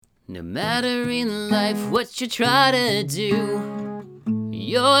No matter in life what you try to do,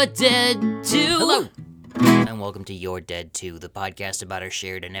 you're dead too. Hello, and welcome to You're Dead Too, the podcast about our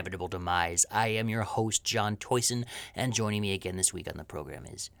shared inevitable demise. I am your host, John Toyson, and joining me again this week on the program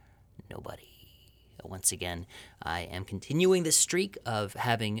is nobody. Once again, I am continuing the streak of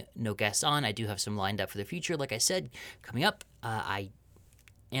having no guests on. I do have some lined up for the future, like I said, coming up. I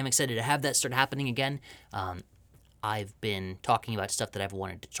am excited to have that start happening again. I've been talking about stuff that I've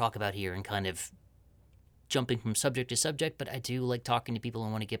wanted to talk about here and kind of jumping from subject to subject, but I do like talking to people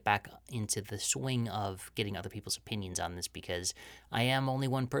and want to get back into the swing of getting other people's opinions on this because I am only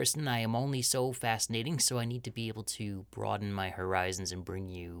one person. I am only so fascinating, so I need to be able to broaden my horizons and bring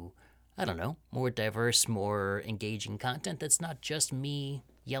you, I don't know, more diverse, more engaging content that's not just me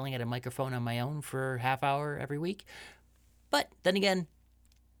yelling at a microphone on my own for a half hour every week. But then again,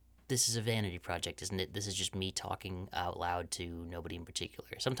 this is a vanity project, isn't it? This is just me talking out loud to nobody in particular.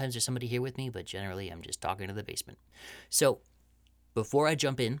 Sometimes there's somebody here with me, but generally I'm just talking to the basement. So, before I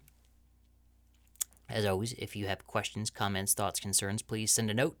jump in, as always, if you have questions, comments, thoughts, concerns, please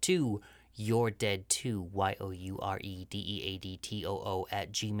send a note to YourDead2, YOUREDEADTOO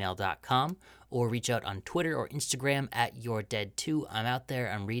 @gmail.com, or reach out on Twitter or Instagram @YourDead2. I'm out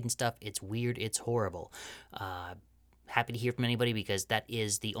there, I'm reading stuff. It's weird, it's horrible. Happy to hear from anybody because that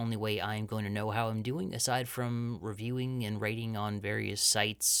is the only way I'm going to know how I'm doing, aside from reviewing and rating on various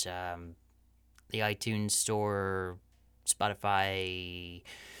sites, the iTunes Store, Spotify,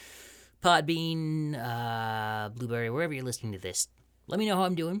 Podbean, Blueberry, wherever you're listening to this. Let me know how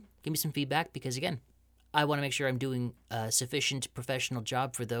I'm doing. Give me some feedback because, again, I want to make sure I'm doing a sufficient professional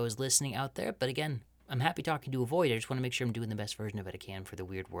job for those listening out there. But, again, I'm happy talking to a void. I just want to make sure I'm doing the best version of it I can for the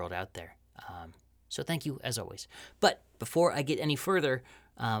weird world out there. So thank you, as always. But before I get any further,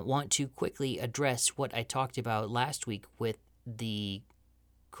 want to quickly address what I talked about last week with the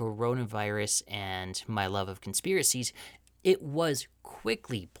coronavirus and my love of conspiracies. It was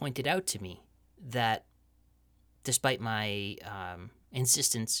quickly pointed out to me that despite my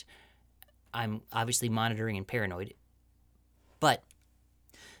insistence, I'm obviously monitoring and paranoid. But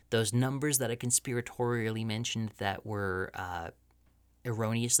those numbers that I conspiratorially mentioned that were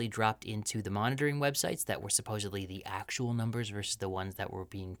erroneously dropped into the monitoring websites that were supposedly the actual numbers versus the ones that were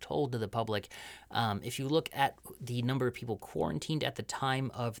being told to the public. If you look at the number of people quarantined at the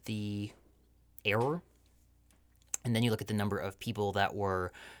time of the error, and then you look at the number of people that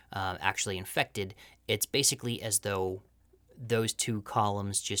were actually infected, it's basically as though those two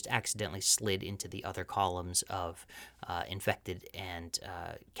columns just accidentally slid into the other columns of infected and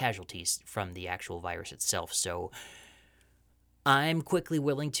casualties from the actual virus itself. So I'm quickly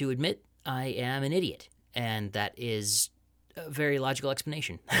willing to admit I am an idiot, and that is a very logical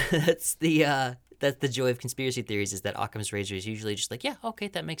explanation. That's the joy of conspiracy theories, is that Occam's razor is usually just like, yeah, okay,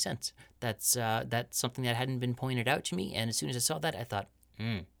 that makes sense. That's something that hadn't been pointed out to me, and as soon as I saw that, I thought,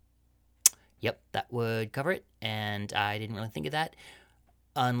 yep, that would cover it, and I didn't really think of that.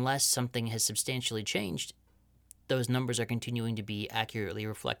 Unless something has substantially changed, those numbers are continuing to be accurately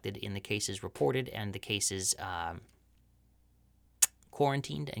reflected in the cases reported and the cases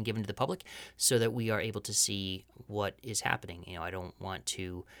quarantined and given to the public so that we are able to see what is happening. I don't want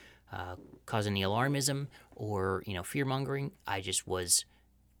to cause any alarmism or, fear-mongering. I just was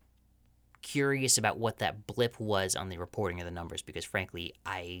curious about what that blip was on the reporting of the numbers because, frankly,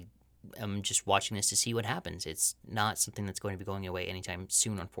 I am just watching this to see what happens. It's not something that's going to be going away anytime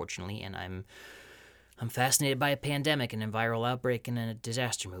soon, unfortunately, and I'm fascinated by a pandemic and a viral outbreak and a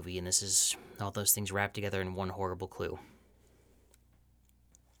disaster movie, and this is all those things wrapped together in one horrible clue.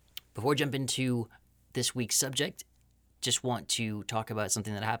 Before I jump into this week's subject, just want to talk about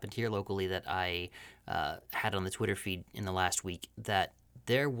something that happened here locally that I had on the Twitter feed in the last week, that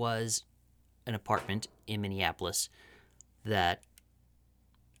there was an apartment in Minneapolis that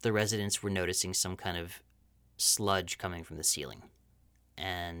the residents were noticing some kind of sludge coming from the ceiling.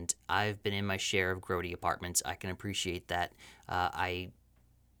 And I've been in my share of grody apartments. I can appreciate that.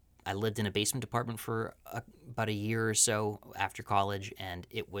 I lived in a basement apartment for about a year or so after college, and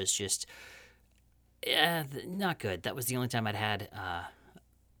it was just not good. That was the only time I'd had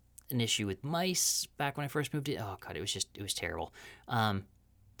an issue with mice back when I first moved in. Oh, God, it was terrible.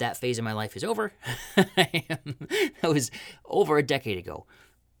 That phase of my life is over. That was over a decade ago.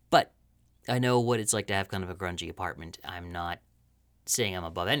 But I know what it's like to have kind of a grungy apartment. I'm not saying I'm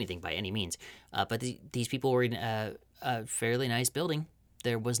above anything by any means, but these people were in a fairly nice building.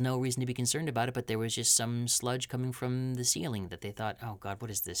 There was no reason to be concerned about it, but there was just some sludge coming from the ceiling that they thought, oh, God,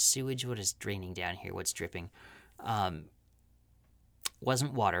 what is this sewage? What is draining down here? What's dripping?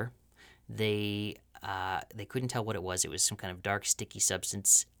 Wasn't water. They They couldn't tell what it was. It was some kind of dark, sticky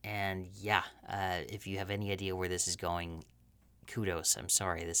substance. And yeah, if you have any idea where this is going, kudos. I'm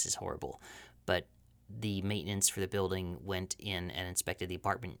sorry, this is horrible. But the maintenance for the building went in and inspected the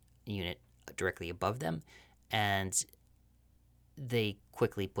apartment unit directly above them, and they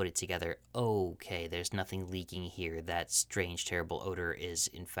quickly put it together. Okay, there's nothing leaking here. That strange, terrible odor is,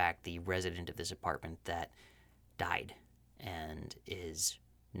 in fact, the resident of this apartment that died and is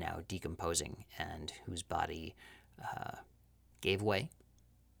now decomposing, and whose body gave way.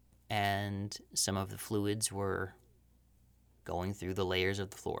 And some of the fluids were going through the layers of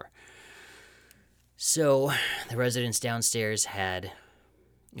the floor. So the residents downstairs had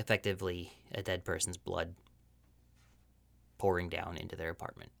effectively a dead person's blood pouring down into their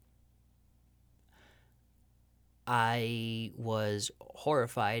apartment. I was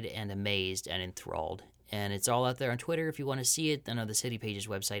horrified and amazed and enthralled. And it's all out there on Twitter if you want to see it. I know the City Pages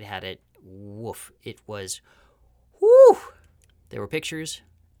website had it. Woof. It was, whoo! There were pictures.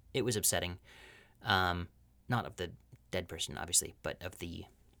 It was upsetting. Not of the dead person, obviously, but of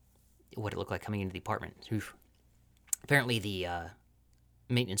what it looked like coming into the apartment. Oof. Apparently the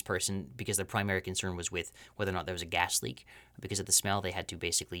maintenance person, because their primary concern was with whether or not there was a gas leak, because of the smell, they had to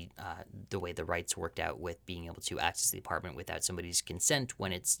basically, the way the rights worked out with being able to access the apartment without somebody's consent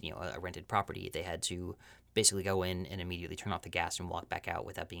when it's, a rented property, they had to basically go in and immediately turn off the gas and walk back out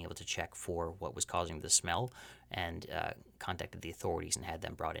without being able to check for what was causing the smell, and contacted the authorities and had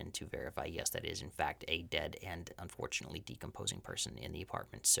them brought in to verify, yes, that is in fact a dead and unfortunately decomposing person in the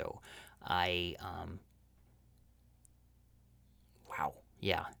apartment. So wow.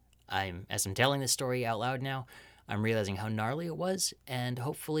 Yeah, as I'm telling this story out loud now, I'm realizing how gnarly it was, and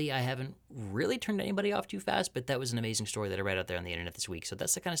hopefully I haven't really turned anybody off too fast, but that was an amazing story that I read out there on the internet this week. So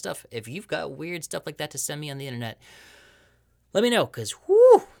that's the kind of stuff. If you've got weird stuff like that to send me on the internet, let me know, because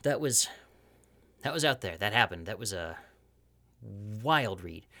that was out there. That happened. That was a wild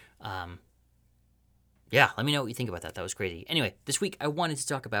read. Yeah, let me know what you think about that. That was crazy. Anyway, this week I wanted to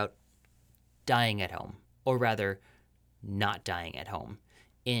talk about dying at home, or rather, not dying at home,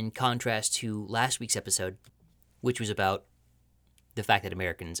 in contrast to last week's episode, which was about the fact that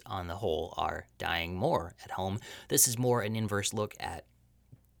Americans on the whole are dying more at home. This is more an inverse look at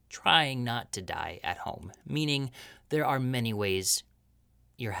trying not to die at home, meaning there are many ways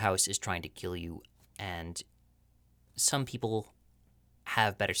your house is trying to kill you, and some people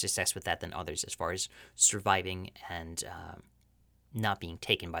have better success with that than others as far as surviving and not being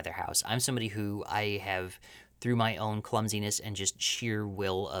taken by their house. I'm somebody who I have, through my own clumsiness and just sheer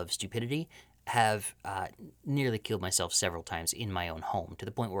will of stupidity, have nearly killed myself several times in my own home, to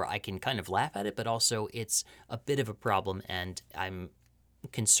the point where I can kind of laugh at it, but also it's a bit of a problem, and I'm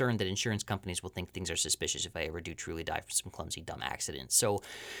concerned that insurance companies will think things are suspicious if I ever do truly die from some clumsy, dumb accident. So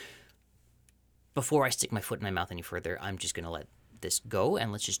before I stick my foot in my mouth any further, I'm just going to let this go,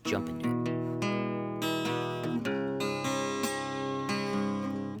 and let's just jump into it.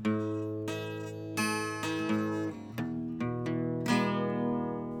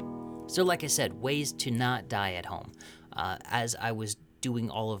 So like I said, ways to not die at home. As I was doing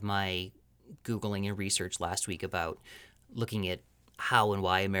all of my Googling and research last week about looking at how and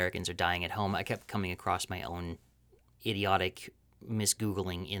why Americans are dying at home, I kept coming across my own idiotic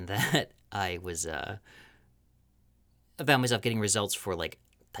mis-Googling in that I found myself getting results for like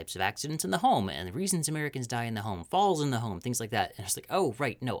types of accidents in the home and the reasons Americans die in the home, falls in the home, things like that. And it's like, oh,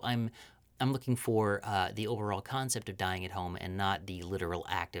 right, no, I'm looking for the overall concept of dying at home and not the literal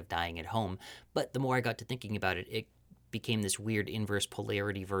act of dying at home. But the more I got to thinking about it, it became this weird inverse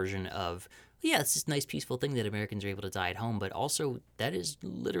polarity version of, yeah, it's this nice peaceful thing that Americans are able to die at home, but also that is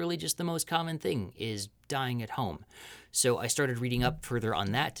literally just the most common thing, is dying at home. So I started reading up further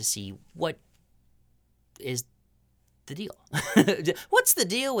on that to see what is the deal. What's the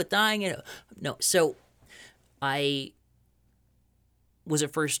deal with dying at home? No, so I was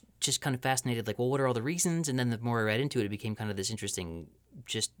at first just kind of fascinated, like, well, what are all the reasons? And then the more I read into it, it became kind of this interesting,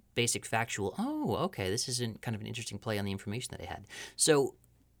 just basic factual, oh, okay, this is kind of an interesting play on the information that I had. So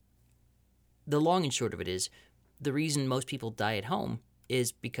the long and short of it is, the reason most people die at home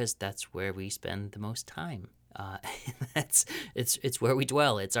is because that's where we spend the most time. It's where we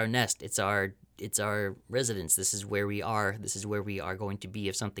dwell. It's our nest. It's our residence. This is where we are. This is where we are going to be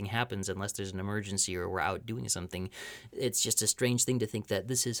if something happens, unless there's an emergency or we're out doing something. It's just a strange thing to think that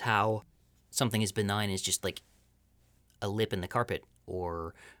this is how something as benign as just like a lip in the carpet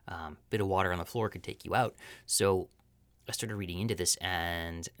or a bit of water on the floor could take you out. So I started reading into this,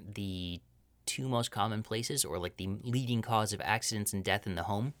 and the two most common places, or like the leading cause of accidents and death in the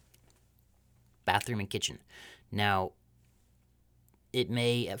home: bathroom and kitchen. Now, it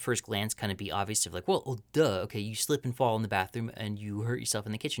may at first glance kind of be obvious of like, well, oh, duh, okay, you slip and fall in the bathroom and you hurt yourself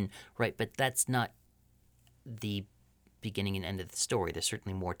in the kitchen, right? But that's not the beginning and end of the story. There's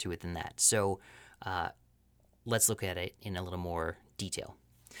certainly more to it than that. So let's look at it in a little more detail.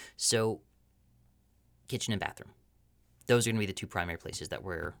 So kitchen and bathroom. Those are going to be the two primary places that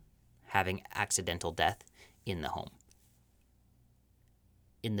we're having accidental death in the home.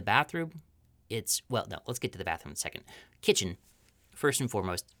 In the bathroom, let's get to the bathroom in a second. Kitchen, first and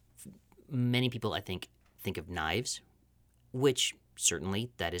foremost, many people, I think of knives, which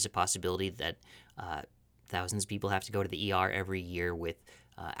certainly that is a possibility that thousands of people have to go to the ER every year with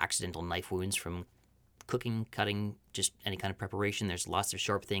accidental knife wounds from cooking, cutting, just any kind of preparation. There's lots of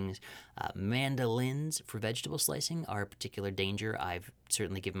sharp things. Mandolins for vegetable slicing are a particular danger. I've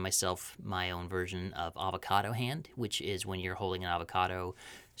certainly given myself my own version of avocado hand, which is when you're holding an avocado,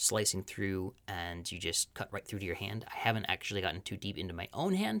 slicing through, and you just cut right through to your hand. I haven't actually gotten too deep into my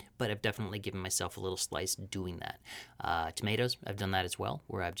own hand, but I've definitely given myself a little slice doing that. Tomatoes, I've done that as well,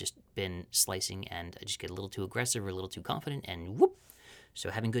 where I've just been slicing and I just get a little too aggressive or a little too confident, and whoop. So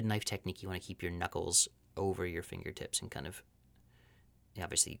having good knife technique, you want to keep your knuckles over your fingertips and kind of,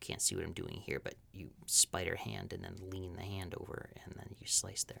 obviously you can't see what I'm doing here, but you spider hand and then lean the hand over and then you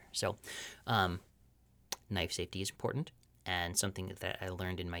slice there. So knife safety is important, and something that I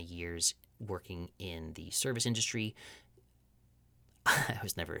learned in my years working in the service industry. I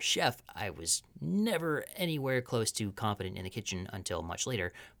was never a chef. I was never anywhere close to competent in the kitchen until much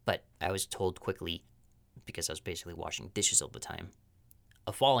later, but I was told quickly, because I was basically washing dishes all the time,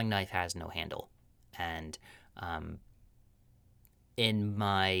 a falling knife has no handle. And in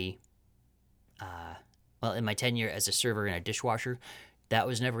my tenure as a server and a dishwasher, that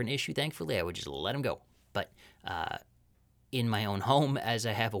was never an issue, thankfully. I would just let them go. But in my own home, as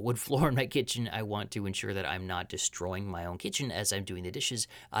I have a wood floor in my kitchen, I want to ensure that I'm not destroying my own kitchen as I'm doing the dishes.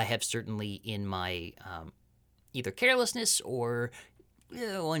 I have certainly, in my either carelessness or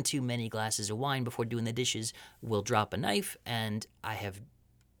one too many glasses of wine before doing the dishes, will drop a knife, and I have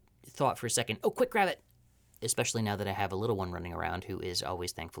thought for a second, oh, quick, grab it. Especially now that I have a little one running around who is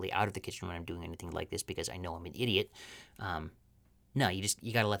always thankfully out of the kitchen when I'm doing anything like this, because I know I'm an idiot. No,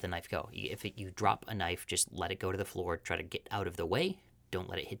 you got to let the knife go. If you drop a knife, just let it go to the floor. Try to get out of the way. Don't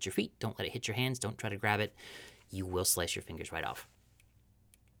let it hit your feet. Don't let it hit your hands. Don't try to grab it. You will slice your fingers right off.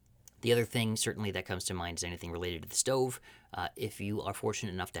 The other thing certainly that comes to mind is anything related to the stove. If you are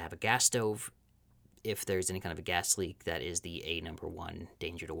fortunate enough to have a gas stove, if there's any kind of a gas leak, that is the number one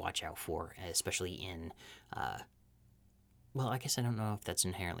danger to watch out for, especially in, I guess I don't know if that's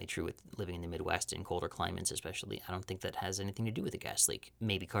inherently true with living in the Midwest in colder climates especially. I don't think that has anything to do with a gas leak.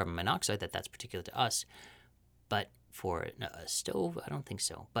 Maybe carbon monoxide, that's particular to us. But for a stove, I don't think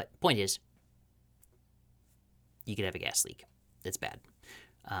so. But point is, you could have a gas leak. That's bad.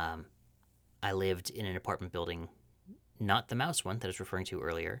 I lived in an apartment building, not the mouse one that I was referring to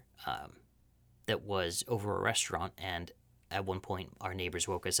earlier, that was over a restaurant, and at one point our neighbors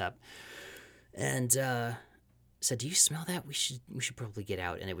woke us up and said, "Do you smell that? We should probably get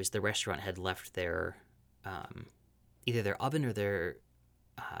out." And it was the restaurant had left their either their oven or their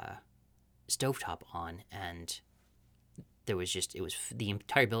stovetop on, and there was the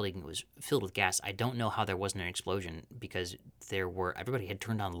entire building was filled with gas. I don't know how there wasn't an explosion, because everybody had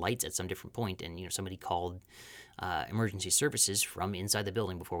turned on lights at some different point, and somebody called emergency services from inside the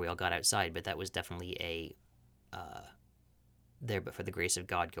building before we all got outside. But that was definitely a there but for the grace of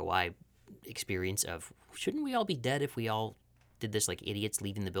God go I experience of, shouldn't we all be dead if we all did this like idiots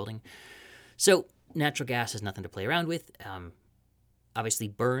leaving the building? So natural gas is nothing to play around with. Obviously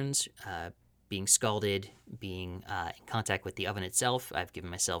burns, being scalded, being in contact with the oven itself. I've given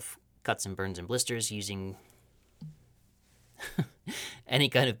myself cuts and burns and blisters using any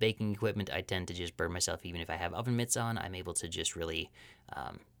kind of baking equipment. I tend to just burn myself even if I have oven mitts on. I'm able to just really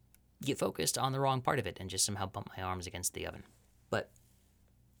get focused on the wrong part of it and just somehow bump my arms against the oven. But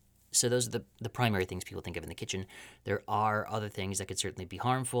so those are the primary things people think of in the kitchen. There are other things that could certainly be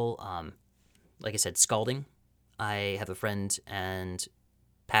harmful. Like I said, scalding. I have a friend and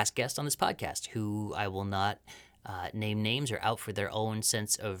past guest on this podcast who I will not name names or out for their own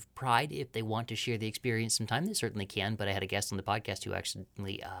sense of pride. If they want to share the experience sometime, they certainly can. But I had a guest on the podcast who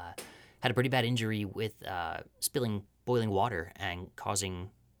accidentally had a pretty bad injury with spilling boiling water and causing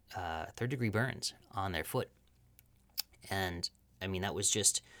third-degree burns on their foot. And, I mean, that was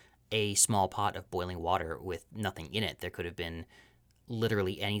just a small pot of boiling water with nothing in it. There could have been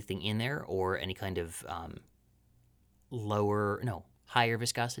literally anything in there, or any kind of higher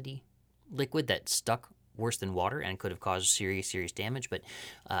viscosity liquid that stuck worse than water and could have caused serious damage. But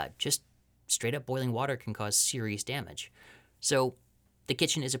just straight up boiling water can cause serious damage. So the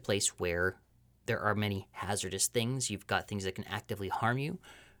kitchen is a place where there are many hazardous things. You've got things that can actively harm you.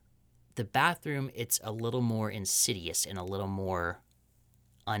 The bathroom, it's a little more insidious and a little more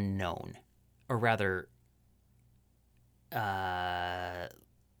unknown, or rather,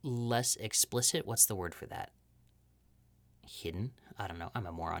 less explicit. What's the word for that? Hidden? I don't know. I'm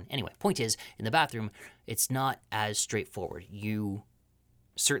a moron. Anyway, point is, in the bathroom, it's not as straightforward. You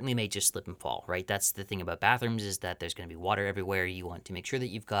certainly may just slip and fall, right? That's the thing about bathrooms, is that there's going to be water everywhere. You want to make sure that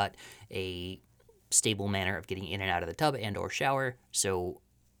you've got a stable manner of getting in and out of the tub and or shower. So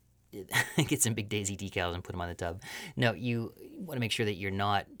get some Big Daisy decals and put them on the tub. No, you want to make sure that you're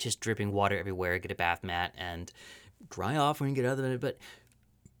not just dripping water everywhere. Get a bath mat and dry off when you get out of it. But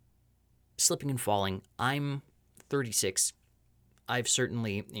slipping and falling, I'm 36. I've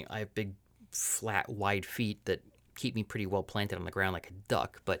certainly, I have big, flat, wide feet that keep me pretty well planted on the ground like a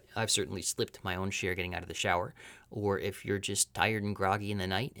duck, but I've certainly slipped my own share getting out of the shower. Or if you're just tired and groggy in the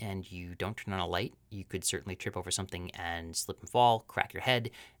night and you don't turn on a light, you could certainly trip over something and slip and fall, crack your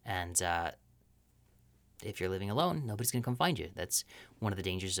head, and if you're living alone, nobody's going to come find you. That's one of the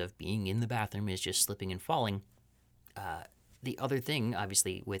dangers of being in the bathroom, is just slipping and falling. The other thing,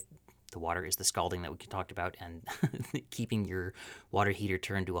 obviously, with the water is the scalding that we talked about, and keeping your water heater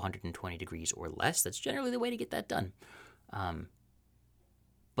turned to 120 degrees or less. That's generally the way to get that done.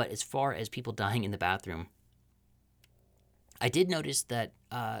 But as far as people dying in the bathroom, I did notice that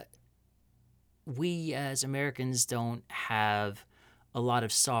we as Americans don't have a lot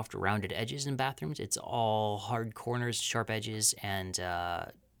of soft, rounded edges in bathrooms. It's all hard corners, sharp edges, and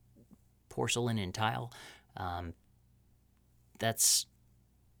porcelain and tile. That's,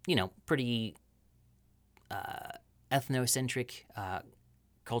 pretty ethnocentric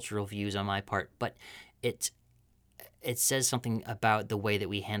cultural views on my part, but it says something about the way that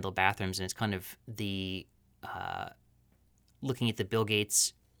we handle bathrooms, and it's kind of the looking at the Bill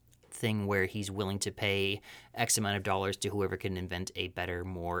Gates thing where he's willing to pay X amount of dollars to whoever can invent a better,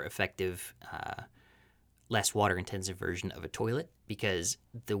 more effective, less water-intensive version of a toilet, because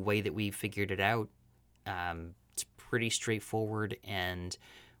the way that we figured it out, it's pretty straightforward and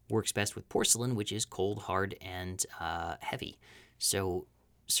works best with porcelain, which is cold, hard, and heavy. So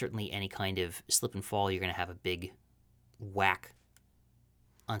certainly any kind of slip and fall, you're going to have a big whack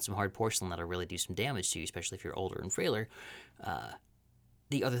on some hard porcelain that'll really do some damage to you, especially if you're older and frailer.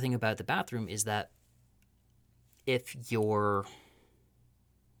 The other thing about the bathroom is that if you're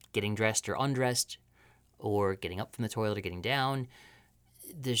getting dressed or undressed, or getting up from the toilet or getting down,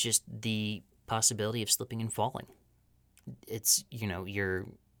 there's just the possibility of slipping and falling. It's,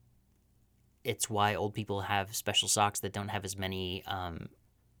 it's why old people have special socks that don't have as many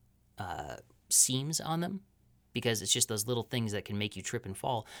seams on them, because it's just those little things that can make you trip and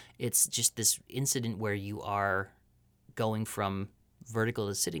fall. It's just this incident where you are going from vertical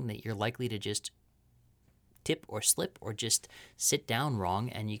to sitting that you're likely to just tip or slip or just sit down wrong,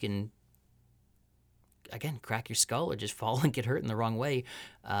 and you can, again, crack your skull or just fall and get hurt in the wrong way.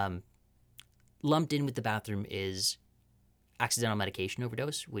 Lumped in with the bathroom is accidental medication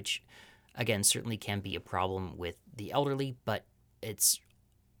overdose, which, again, certainly can be a problem with the elderly, but it's,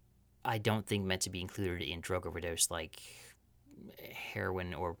 I don't think, meant to be included in drug overdose like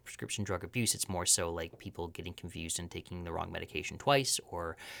heroin or prescription drug abuse. It's more so like people getting confused and taking the wrong medication twice,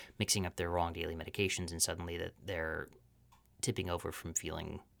 or mixing up their wrong daily medications, and suddenly that they're tipping over from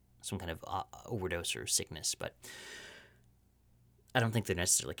feeling some kind of overdose or sickness. But I don't think they're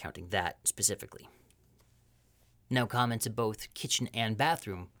necessarily counting that specifically. Now, common to both kitchen and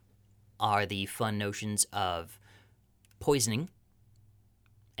bathroom are the fun notions of poisoning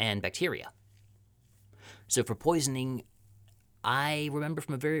and bacteria. So for poisoning, I remember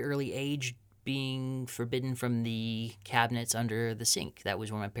from a very early age being forbidden from the cabinets under the sink. That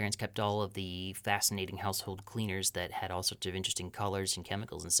was where my parents kept all of the fascinating household cleaners that had all sorts of interesting colors and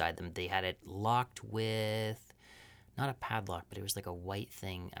chemicals inside them. They had it locked with, not a padlock, but it was like a white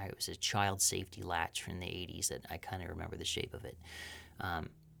thing. It was a child safety latch from the 80s that I kind of remember the shape of it.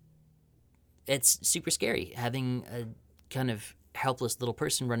 It's super scary having a kind of helpless little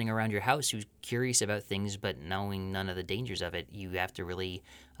person running around your house who's curious about things but knowing none of the dangers of it. You have to really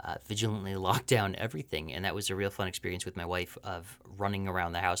vigilantly lock down everything, and that was a real fun experience with my wife of running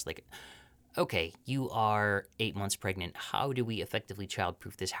around the house like, okay, you are 8 months pregnant. How do we effectively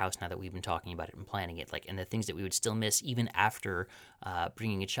childproof this house now that we've been talking about it and planning it? Like, and the things that we would still miss even after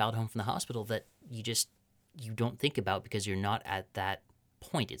bringing a child home from the hospital that you don't think about because you're not at that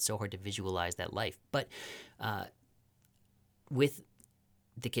point. It's so hard to visualize that life. But with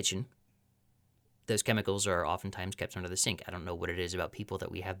the kitchen, those chemicals are oftentimes kept under the sink. I don't know what it is about people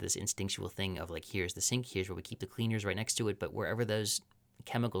that we have this instinctual thing of like, here's the sink, here's where we keep the cleaners right next to it, but wherever those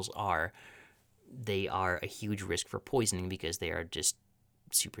chemicals are, they are a huge risk for poisoning because they are just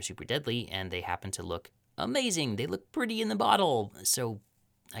super, super deadly, and they happen to look amazing. They look pretty in the bottle. So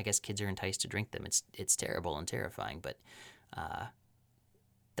I guess kids are enticed to drink them. It's terrible and terrifying, but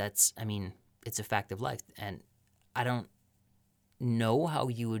it's a fact of life. And I don't know how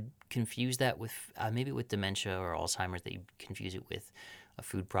you would confuse that with maybe with dementia or Alzheimer's, that you confuse it with a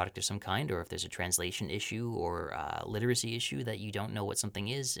food product of some kind, or if there's a translation issue or a literacy issue that you don't know what something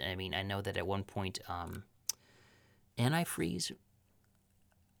is. I mean, I know that at one point antifreeze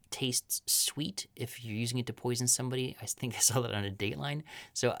tastes sweet if you're using it to poison somebody. I think I saw that on a Dateline.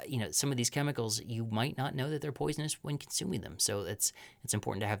 So, some of these chemicals, you might not know that they're poisonous when consuming them. So it's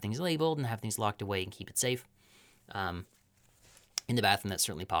important to have things labeled and have things locked away and keep it safe. In the bathroom, that's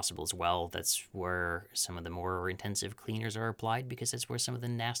certainly possible as well. That's where some of the more intensive cleaners are applied, because that's where some of the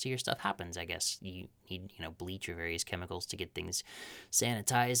nastier stuff happens, I guess. You need, bleach or various chemicals to get things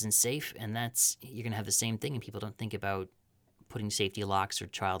sanitized and safe, and you're going to have the same thing, and people don't think about putting safety locks or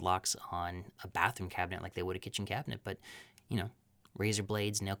child locks on a bathroom cabinet like they would a kitchen cabinet. But, razor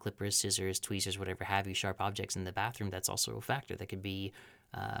blades, nail clippers, scissors, tweezers, whatever have you, sharp objects in the bathroom, that's also a factor that could be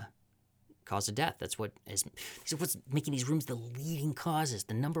cause of death. These are what's making these rooms the leading causes,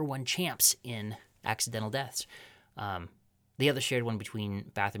 the number one champs in accidental deaths. The other shared one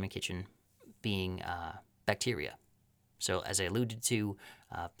between bathroom and kitchen being bacteria. So as I alluded to,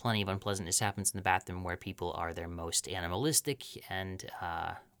 plenty of unpleasantness happens in the bathroom where people are their most animalistic and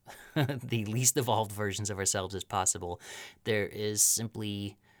the least evolved versions of ourselves as possible. There is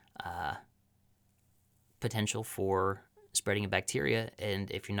simply potential for spreading of bacteria, and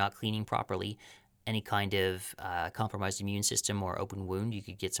if you're not cleaning properly, any kind of compromised immune system or open wound, you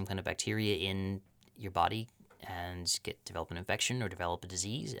could get some kind of bacteria in your body and develop an infection or develop a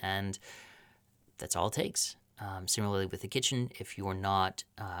disease, and that's all it takes. Similarly with the kitchen, if you're not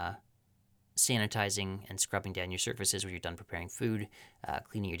sanitizing and scrubbing down your surfaces when you're done preparing food,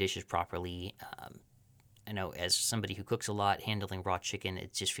 cleaning your dishes properly, I know as somebody who cooks a lot, handling raw chicken,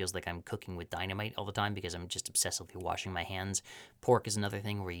 it just feels like I'm cooking with dynamite all the time because I'm just obsessively washing my hands. Pork is another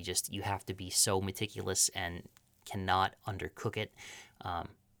thing where you have to be so meticulous and cannot undercook it. I'm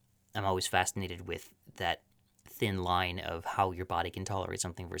always fascinated with that thin line of how your body can tolerate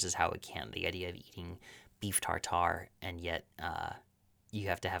something versus how it can. The idea of eating beef tartare and yet you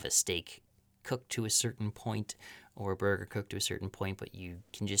have to have a steak cooked to a certain point or a burger cooked to a certain point, but you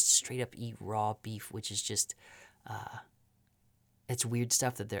can just straight up eat raw beef, which is just, it's weird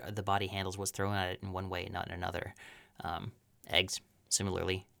stuff that the body handles what's thrown at it in one way and not in another. Eggs,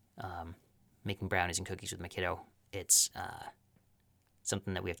 similarly, making brownies and cookies with my kiddo, it's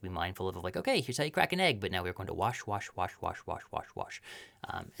something that we have to be mindful of, like, okay, here's how you crack an egg, but now we're going to wash.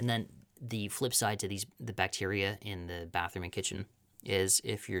 And then the flip side to the bacteria in the bathroom and kitchen is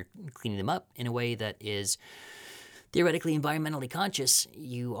if you're cleaning them up in a way that is theoretically environmentally conscious,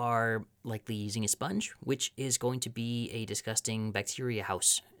 you are likely using a sponge, which is going to be a disgusting bacteria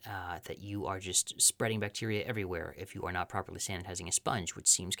house that you are just spreading bacteria everywhere if you are not properly sanitizing a sponge, which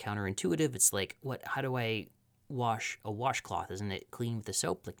seems counterintuitive. It's like, how do I wash a washcloth? Isn't it clean with the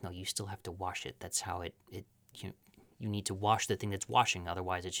soap? Like, no, you still have to wash it. That's how you need to wash the thing that's washing.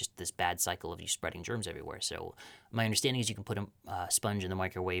 Otherwise, it's just this bad cycle of you spreading germs everywhere. So my understanding is you can put a sponge in the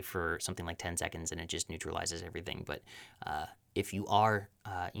microwave for something like 10 seconds and it just neutralizes everything. But if you are,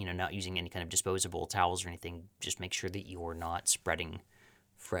 not using any kind of disposable towels or anything, just make sure that you're not spreading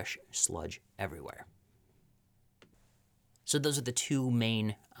fresh sludge everywhere. So those are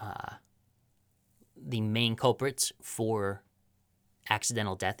the main culprits for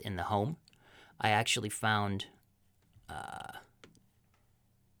accidental death in the home. I actually found a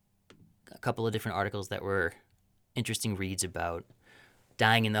couple of different articles that were interesting reads about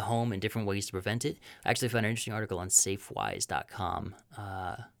dying in the home and different ways to prevent it. I actually found an interesting article on safewise.com,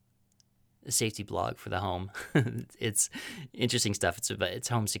 a safety blog for the home. It's interesting stuff. It's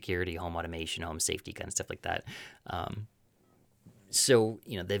home security, home automation, home safety, kind of stuff like that. So,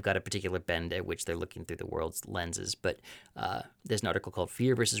 they've got a particular bend at which they're looking through the world's lenses. But there's an article called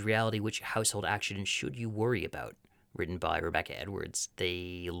Fear versus Reality, Which Household Action Should You Worry About?, written by Rebecca Edwards.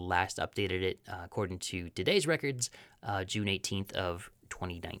 They last updated it, according to today's records, June 18th of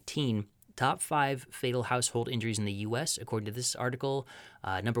 2019. Top 5 fatal household injuries in the U.S., according to this article.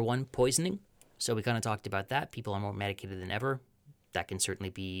 Number 1, poisoning. So we kind of talked about that. People are more medicated than ever. That can certainly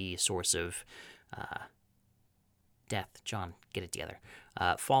be a source of death. John, get it together.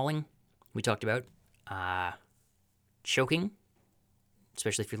 Falling, we talked about. Choking,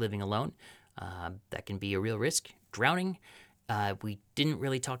 especially if you're living alone. That can be a real risk. Drowning, we didn't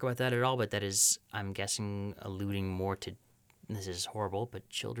really talk about that at all, but that is, I'm guessing, alluding more to this is horrible, but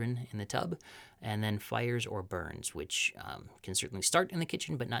children in the tub, and then fires or burns, which can certainly start in the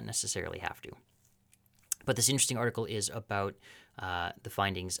kitchen, but not necessarily have to. But this interesting article is about the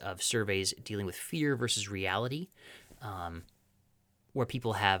findings of surveys dealing with fear versus reality, where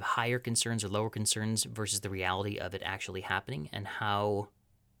people have higher concerns or lower concerns versus the reality of it actually happening and how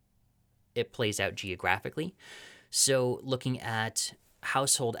it plays out geographically. So looking at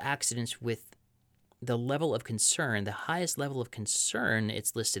household accidents with the level of concern, the highest level of concern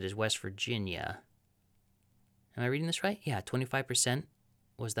it's listed as West Virginia. Am I reading this right? Yeah, 25%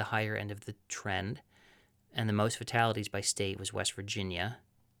 was the higher end of the trend. And the most fatalities by state was West Virginia.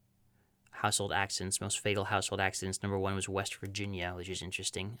 Household accidents, most fatal household accidents, number 1 was West Virginia, which is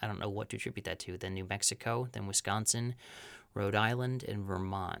interesting. I don't know what to attribute that to. Then New Mexico, then Wisconsin, Rhode Island, and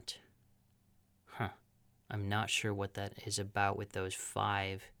Vermont. I'm not sure what that is about with those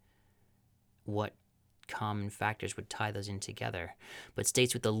 5. What common factors would tie those in together? But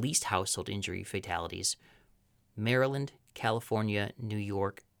states with the least household injury fatalities: Maryland, California, New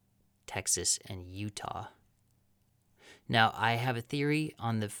York, Texas, and Utah. Now, I have a theory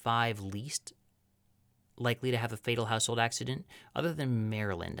on the 5 least likely to have a fatal household accident. Other than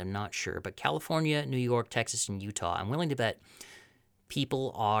Maryland, I'm not sure. But California, New York, Texas, and Utah, I'm willing to bet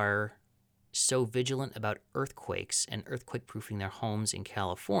people are so vigilant about earthquakes and earthquake-proofing their homes in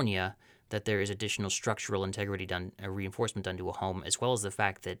California that there is additional structural integrity done, reinforcement done to a home, as well as the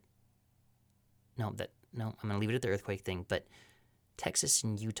fact that, I'm going to leave it at the earthquake thing, but Texas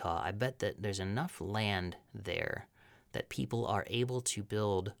and Utah, I bet that there's enough land there that people are able to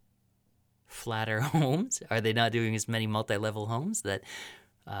build flatter homes. Are they not doing as many multi-level homes that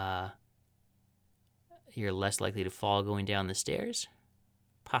you're less likely to fall going down the stairs?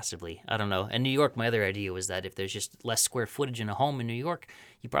 Possibly. I don't know. And New York, my other idea was that if there's just less square footage in a home in New York,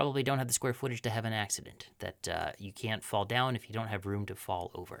 you probably don't have the square footage to have an accident, that you can't fall down if you don't have room to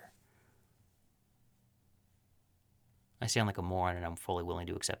fall over. I sound like a moron, and I'm fully willing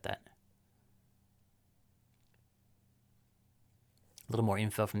to accept that. A little more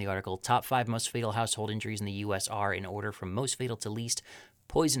info from the article. Top 5 most fatal household injuries in the U.S. are, in order from most fatal to least: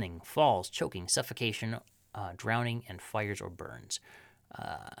 poisoning, falls, choking, suffocation, drowning, and fires or burns.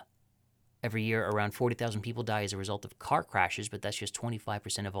 Every year, around 40,000 people die as a result of car crashes, but that's just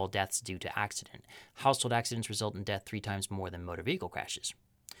 25% of all deaths due to accident. Household accidents result in death 3 times more than motor vehicle crashes.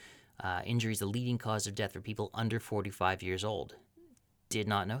 Injury is the leading cause of death for people under 45 years old. Did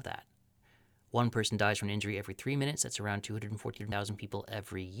not know that. 1 person dies from an injury every 3 minutes. That's around 214,000 people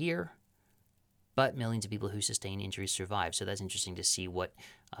every year. But millions of people who sustain injuries survive. So that's interesting to see what,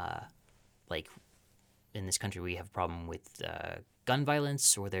 in this country we have a problem with gun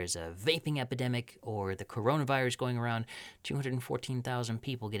violence, or there's a vaping epidemic, or the coronavirus going around, 214,000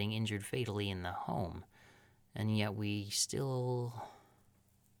 people getting injured fatally in the home. And yet we still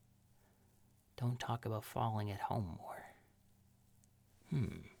don't talk about falling at home more.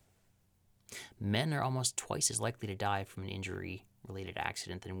 Men are almost twice as likely to die from an injury-related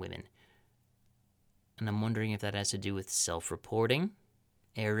accident than women. And I'm wondering if that has to do with self-reporting,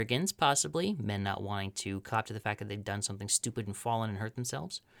 arrogance, possibly, men not wanting to cop to the fact that they've done something stupid and fallen and hurt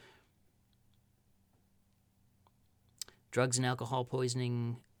themselves. Drugs and alcohol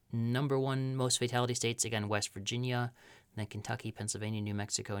poisoning, number 1 most fatality states, again, West Virginia, then Kentucky, Pennsylvania, New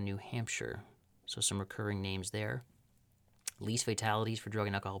Mexico, New Hampshire. So some recurring names there. Least fatalities for drug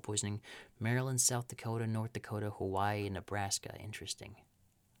and alcohol poisoning: Maryland, South Dakota, North Dakota, Hawaii, and Nebraska. Interesting.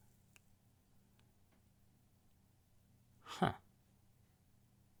 Now,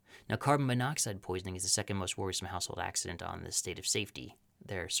 carbon monoxide poisoning is the second most worrisome household accident on the state of safety,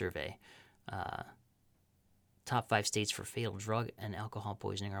 their survey. Top 5 states for fatal drug and alcohol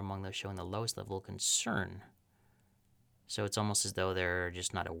poisoning are among those showing the lowest level of concern. So it's almost as though they're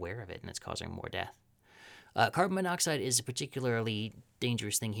just not aware of it and it's causing more death. Carbon monoxide is a particularly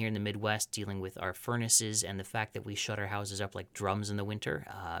dangerous thing here in the Midwest, dealing with our furnaces and the fact that we shut our houses up like drums in the winter.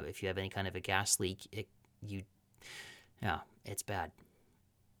 If you have any kind of a gas leak, it's bad.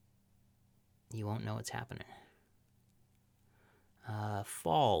 You won't know what's happening.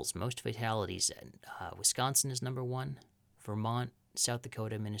 Falls, most fatalities. Wisconsin is number 1. Vermont, South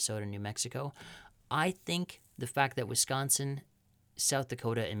Dakota, Minnesota, New Mexico. I think the fact that Wisconsin, South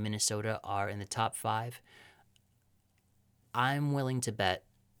Dakota, and Minnesota are in the top 5, I'm willing to bet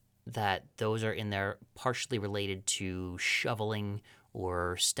that those are in there partially related to shoveling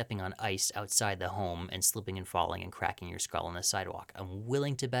or stepping on ice outside the home and slipping and falling and cracking your skull on the sidewalk. I'm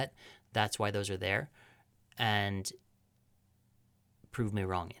willing to bet that's why those are there. And prove me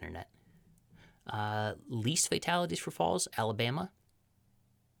wrong, Internet. Least fatalities for falls, Alabama.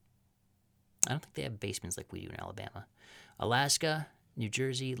 don't think they have basements like we do in Alabama. Alaska, New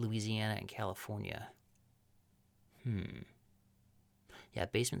Jersey, Louisiana, and California. Yeah,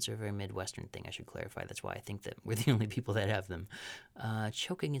 basements are a very Midwestern thing, I should clarify. That's why I think that we're the only people that have them.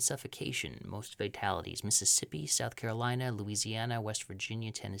 Choking and suffocation, most fatalities. Mississippi, South Carolina, Louisiana, West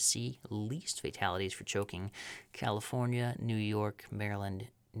Virginia, Tennessee. Least fatalities for choking. California, New York, Maryland,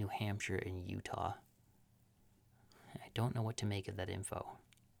 New Hampshire, and Utah. I don't know what to make of that info.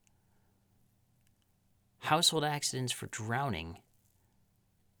 Household accidents for drowning.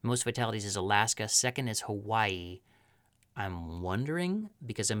 Most fatalities is Alaska. Second is Hawaii. I'm wondering,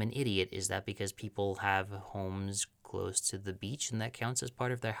 because I'm an idiot, is that because people have homes close to the beach and that counts as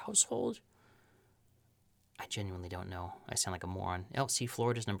part of their household? I genuinely don't know. I sound like a moron. Oh, see,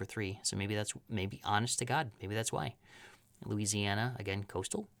 Florida's number 3, so maybe honest to God, maybe that's why. Louisiana, again,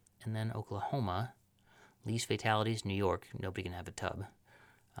 coastal, and then Oklahoma. Least fatalities, New York, nobody can have a tub.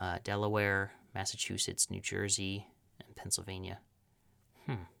 Delaware, Massachusetts, New Jersey, and Pennsylvania.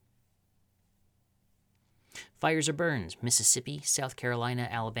 Fires or burns, Mississippi, South Carolina,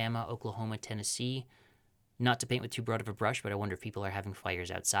 Alabama, Oklahoma, Tennessee. Not to paint with too broad of a brush, but I wonder if people are having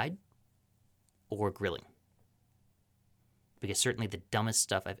fires outside or grilling. Because certainly the dumbest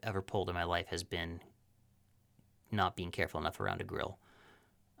stuff I've ever pulled in my life has been not being careful enough around a grill.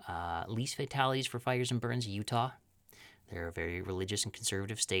 Least fatalities for fires and burns, Utah. They're a very religious and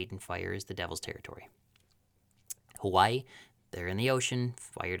conservative state, and fire is the devil's territory. Hawaii, they're in the ocean.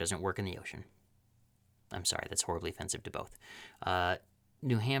 Fire doesn't work in the ocean. I'm sorry, that's horribly offensive to both.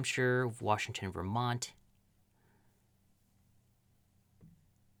 New Hampshire, Washington, Vermont.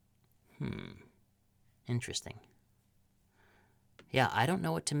 Interesting. Yeah, I don't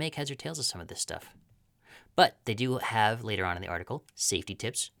know what to make heads or tails of some of this stuff. But they do have, later on in the article, safety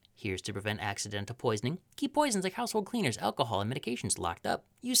tips. Here's to prevent accidental poisoning. Keep poisons like household cleaners, alcohol, and medications locked up.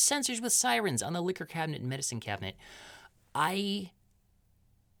 Use sensors with sirens on the liquor cabinet and medicine cabinet. I,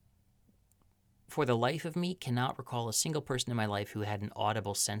 for the life of me, cannot recall a single person in my life who had an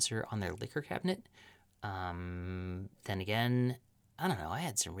audible sensor on their liquor cabinet. Then again, I don't know. I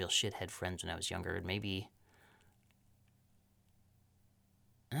had some real shithead friends when I was younger, and maybe...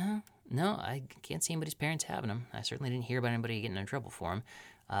 no, I can't see anybody's parents having them. I certainly didn't hear about anybody getting in trouble for them.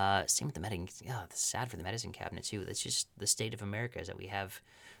 Same with the medicine. Oh, it's sad for the medicine cabinet, too. That's just the state of America, is that we have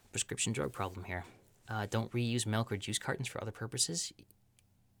a prescription drug problem here. Don't reuse milk or juice cartons for other purposes.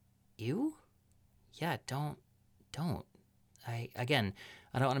 You? Yeah, don't. I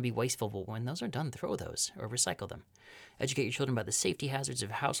don't want to be wasteful, but when those are done, throw those or recycle them. Educate your children about the safety hazards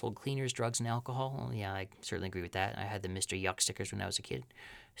of household cleaners, drugs, and alcohol. Well, yeah, I certainly agree with that. I had the Mr. Yuck stickers when I was a kid.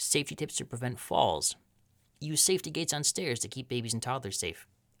 Safety tips to prevent falls. Use safety gates on stairs to keep babies and toddlers safe.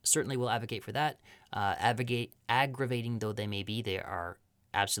 Certainly will advocate for that. Aggravating though they may be, they are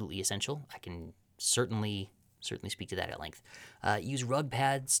absolutely essential. I can certainly speak to that at length. Use rug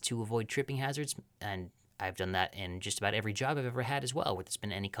pads to avoid tripping hazards, and I've done that in just about every job I've ever had as well, where there's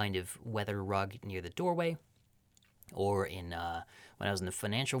been any kind of weather rug near the doorway, or in when I was in the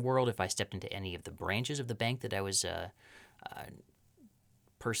financial world, if I stepped into any of the branches of the bank that I was a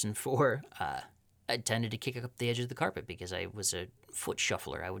person for, I tended to kick up the edge of the carpet because I was a foot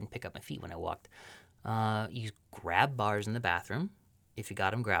shuffler. I wouldn't pick up my feet when I walked. Use grab bars in the bathroom. If you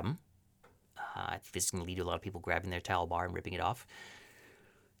got them, grab them. I think this is going to lead to a lot of people grabbing their towel bar and ripping it off.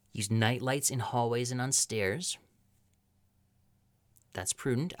 Use night lights in hallways and on stairs. That's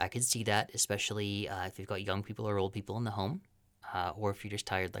prudent. I could see that, especially if you've got young people or old people in the home, or if you're just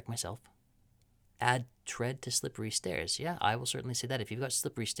tired like myself. Add tread to slippery stairs. Yeah, I will certainly say that. If you've got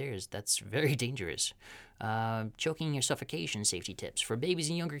slippery stairs, that's very dangerous. Choking or suffocation safety tips. For babies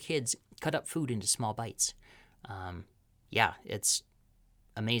and younger kids, cut up food into small bites. Yeah, it's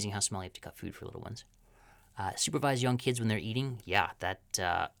amazing how small you have to cut food for little ones. Supervise young kids when they're eating. Yeah,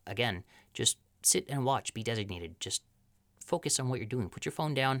 that, again, just sit and watch. Be designated. Just focus on what you're doing. Put your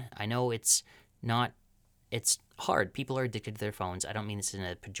phone down. I know it's hard. People are addicted to their phones. I don't mean this in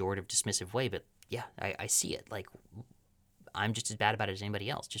a pejorative, dismissive way, but yeah, I see it. Like, I'm just as bad about it as anybody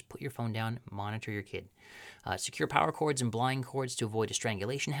else. Just put your phone down, monitor your kid. Secure power cords and blind cords to avoid a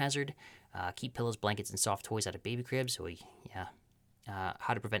strangulation hazard. Keep pillows, blankets, and soft toys out of baby cribs.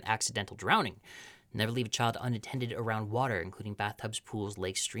 How to prevent accidental drowning. Never leave a child unattended around water, including bathtubs, pools,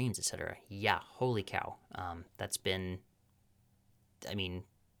 lakes, streams, etc. Yeah, holy cow. That's been, I mean,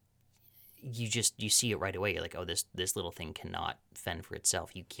 you see it right away. You're like, oh, this little thing cannot fend for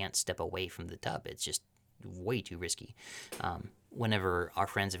itself. You can't step away from the tub. It's just way too risky. Whenever our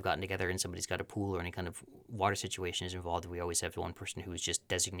friends have gotten together and somebody's got a pool or any kind of water situation is involved, we always have one person who is just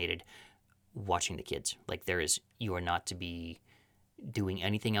designated watching the kids. Like, you are not to be doing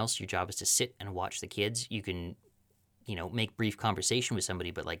anything else. Your job is to sit and watch the kids. You can, make brief conversation with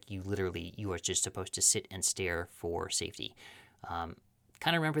somebody, but like you are just supposed to sit and stare for safety. Kind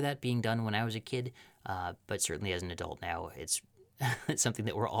of remember that being done when I was a kid, but certainly as an adult now, it's something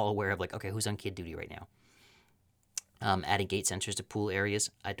that we're all aware of. Like, okay, who's on kid duty right now? Adding gate sensors to pool areas.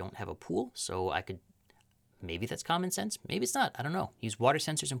 I don't have a pool, so I could. Maybe that's common sense. Maybe it's not. I don't know. Use water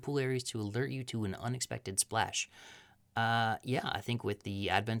sensors in pool areas to alert you to an unexpected splash. Yeah, I think with the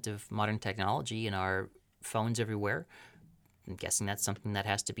advent of modern technology and our phones everywhere, I'm guessing that's something that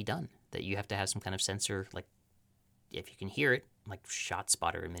has to be done. That you have to have some kind of sensor, like if you can hear it, like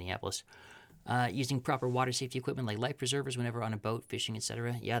ShotSpotter in Minneapolis. Using proper water safety equipment like life preservers whenever on a boat, fishing,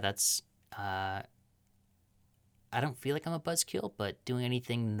 etc. Yeah, that's. I don't feel like I'm a buzzkill, but doing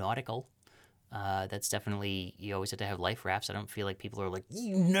anything nautical. That's definitely, you always have to have life rafts. I don't feel like people are like,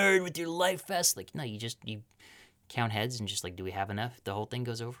 you nerd with your life vest. Like, no, you count heads and just like, do we have enough? The whole thing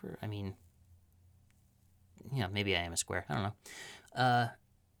goes over. I mean, maybe I am a square. I don't know.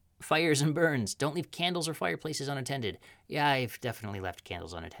 Fires and burns. Don't leave candles or fireplaces unattended. Yeah, I've definitely left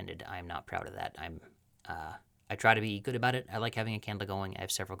candles unattended. I'm not proud of that. I try to be good about it. I like having a candle going. I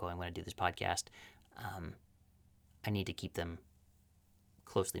have several going when I do this podcast. I need to keep them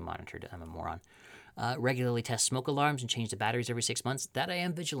closely monitored. I'm a moron. Regularly test smoke alarms and change the batteries every 6 months. That I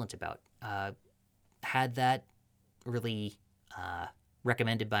am vigilant about. Had that really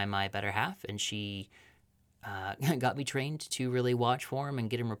recommended by my better half, and she got me trained to really watch for them and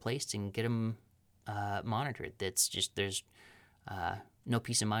get them replaced and get them monitored. That's just, there's no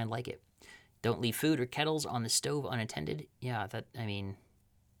peace of mind like it. Don't leave food or kettles on the stove unattended. Yeah, that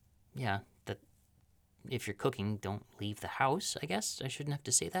if you're cooking, don't leave the house, I guess. I shouldn't have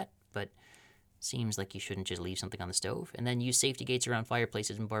to say that, but seems like you shouldn't just leave something on the stove. And then use safety gates around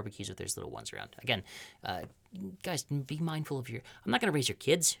fireplaces and barbecues if there's little ones around. Again, guys, be mindful of I'm not going to raise your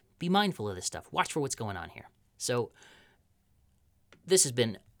kids. Be mindful of this stuff. Watch for what's going on here. So, this has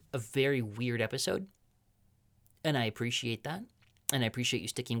been a very weird episode, and I appreciate that. And I appreciate you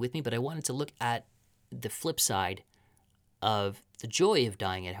sticking with me, but I wanted to look at the flip side of the joy of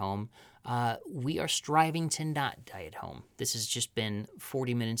dying at home. We are striving to not die at home. This has just been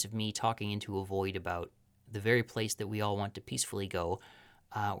 40 minutes of me talking into a void about the very place that we all want to peacefully go.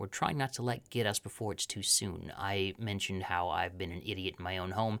 We're trying not to let get us before it's too soon. I mentioned how I've been an idiot in my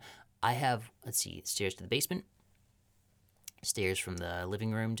own home. I have, stairs to the basement, stairs from the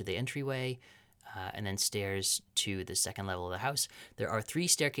living room to the entryway, and then stairs to the second level of the house. There are 3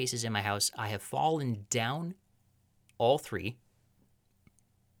 staircases in my house. I have fallen down all 3.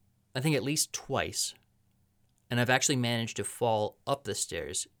 I think at least twice. And I've actually managed to fall up the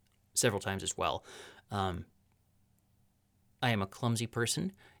stairs several times as well. I am a clumsy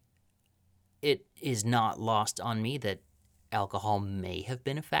person. It is not lost on me that alcohol may have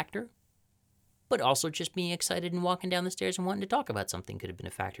been a factor, but also just being excited and walking down the stairs and wanting to talk about something could have been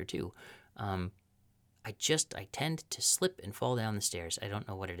a factor too. I tend to slip and fall down the stairs. I don't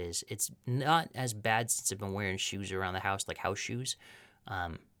know what it is. It's not as bad since I've been wearing shoes around the house, like house shoes.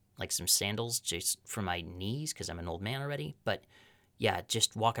 Like some sandals just for my knees because I'm an old man already. But yeah,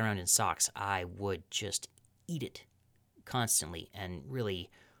 just walking around in socks, I would just eat it constantly. And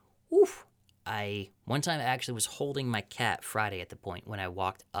really, one time I actually was holding my cat Friday at the point when I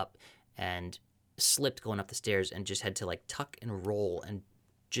walked up and slipped going up the stairs and just had to like tuck and roll and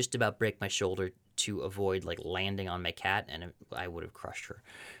just about break my shoulder to avoid like landing on my cat, and I would have crushed her.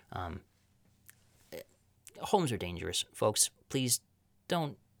 Homes are dangerous, folks. Please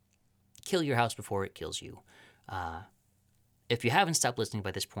don't kill your house before it kills you. If you haven't stopped listening by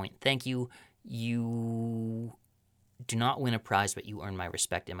this point, thank you. You do not win a prize, but you earn my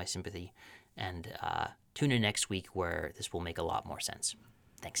respect and my sympathy. And tune in next week where this will make a lot more sense.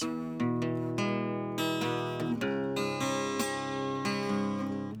 Thanks.